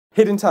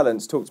Hidden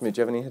talents, talk to me.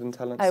 Do you have any hidden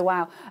talents? Oh,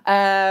 wow.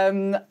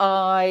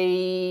 I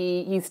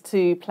used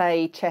to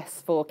play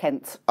chess for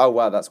Kent. Oh,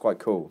 wow, that's quite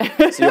cool. So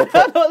I'm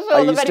not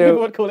sure that many people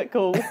would call it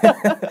cool.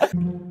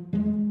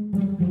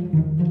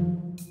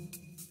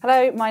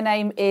 Hello, my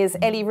name is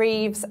Ellie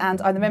Reeves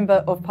and I'm the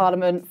Member of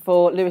Parliament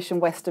for Lewisham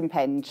West and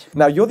Penge.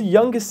 Now, you're the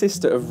younger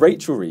sister of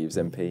Rachel Reeves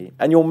MP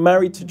and you're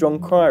married to Jon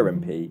Cryer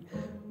MP.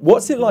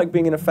 What's it like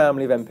being in a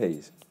family of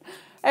MPs?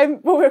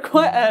 Well, we're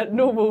quite a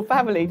normal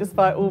family,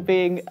 despite all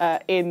being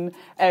in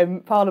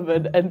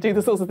Parliament and do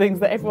the sorts of things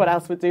that everyone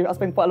else would do. I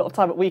spend quite a lot of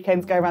time at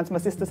weekends going around to my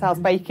sister's house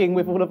baking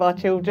with all of our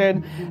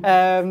children.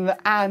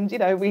 And, you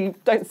know, we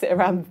don't sit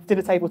around the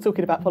dinner table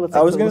talking about politics.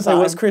 I was going to say,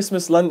 what's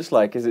Christmas lunch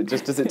like? Is it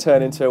just, does it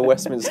turn into a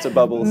Westminster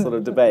bubble sort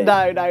of debate?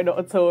 No, not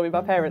at all. I mean,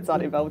 my parents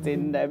aren't involved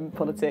in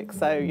politics,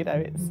 so, you know,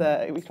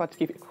 it's we try to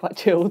keep it quite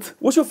chilled.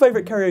 What's your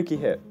favourite karaoke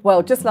hit?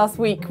 Well, just last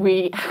week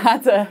we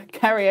had a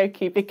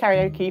big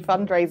karaoke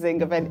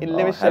fundraising event in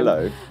Lewisham.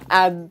 Hello.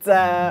 And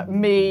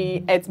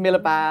me, Ed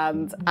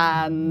Miliband,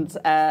 and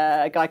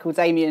a guy called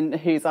Damien,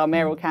 who's our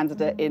mayoral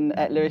candidate in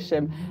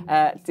Lewisham,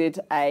 did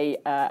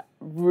a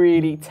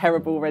really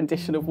terrible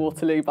rendition of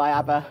Waterloo by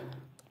ABBA.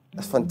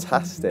 That's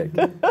fantastic.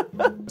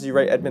 Do you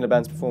rate Ed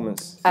Miliband's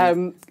performance?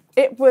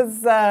 It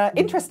was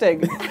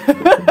interesting.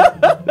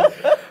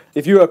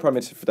 If you were Prime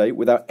Minister for a day,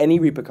 without any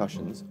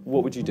repercussions,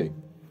 what would you do?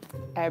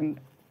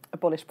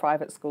 Abolish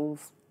private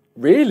schools.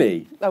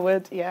 Really? I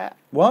would, yeah.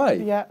 Why?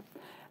 Yeah.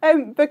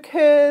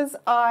 Because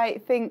I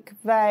think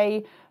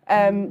they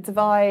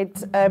divide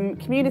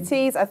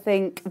communities. I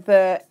think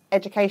that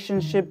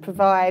education should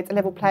provide a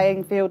level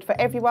playing field for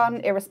everyone,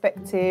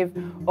 irrespective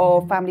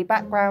of family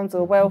backgrounds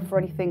or wealth or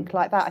anything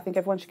like that. I think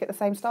everyone should get the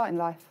same start in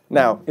life.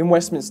 Now, in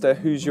Westminster,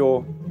 who's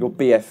your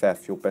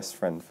BFF, your best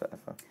friend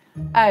forever?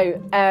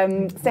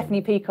 Oh,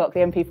 Stephanie Peacock, the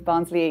MP for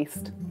Barnsley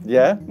East.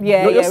 Yeah?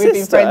 Yeah, we've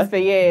been friends for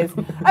years.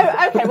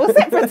 Oh, okay, well,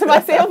 separate to my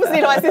sister,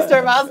 obviously my sister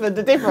and my husband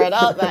are different,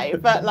 aren't they?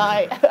 But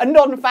like a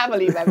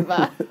non-family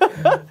member.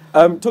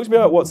 Talk to me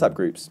about WhatsApp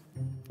groups.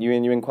 You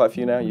in quite a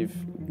few now? You've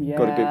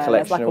got a good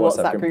collection like of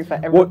WhatsApp group for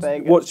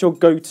everything. What's your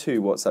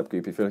go-to WhatsApp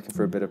group if you're looking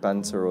for a bit of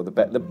banter or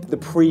the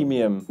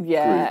premium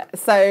group?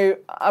 So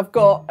I've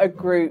got a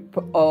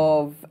group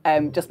of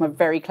just my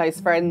very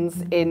close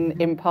friends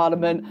in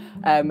Parliament,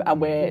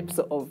 and we're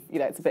sort of, you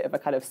know, it's a bit of a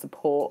kind of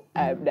support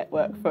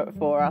network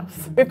for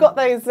us. We've got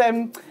those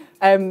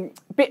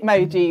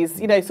bitmojis,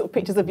 you know, sort of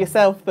pictures of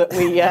yourself that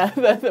we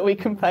that we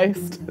can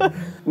post.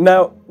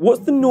 Now,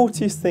 what's the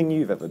naughtiest thing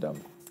you've ever done?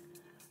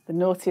 The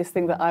naughtiest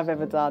thing that I've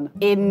ever done.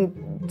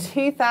 In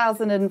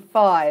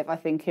 2005, I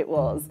think it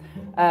was,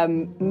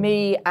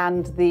 me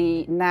and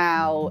the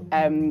now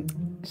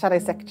Shadow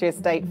Secretary of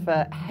State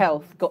for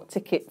Health got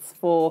tickets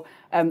for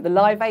the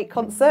Live 8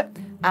 concert,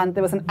 and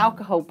there was an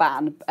alcohol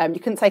ban. You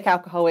couldn't take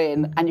alcohol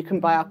in and you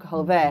couldn't buy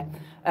alcohol there.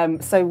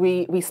 So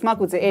we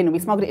smuggled it in, and we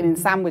smuggled it in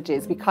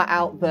sandwiches. We cut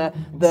out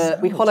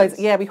we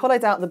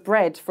hollowed out the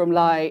bread from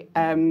like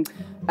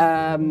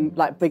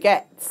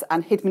baguettes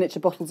and hid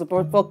miniature bottles of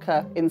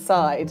vodka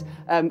inside,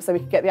 so we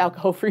could get the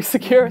alcohol through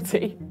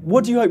security.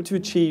 What do you hope to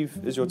achieve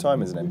as your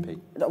time as an MP?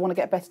 I want to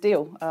get a better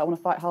deal. I want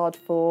to fight hard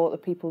for the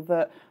people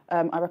that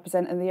I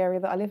represent in the area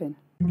that I live in.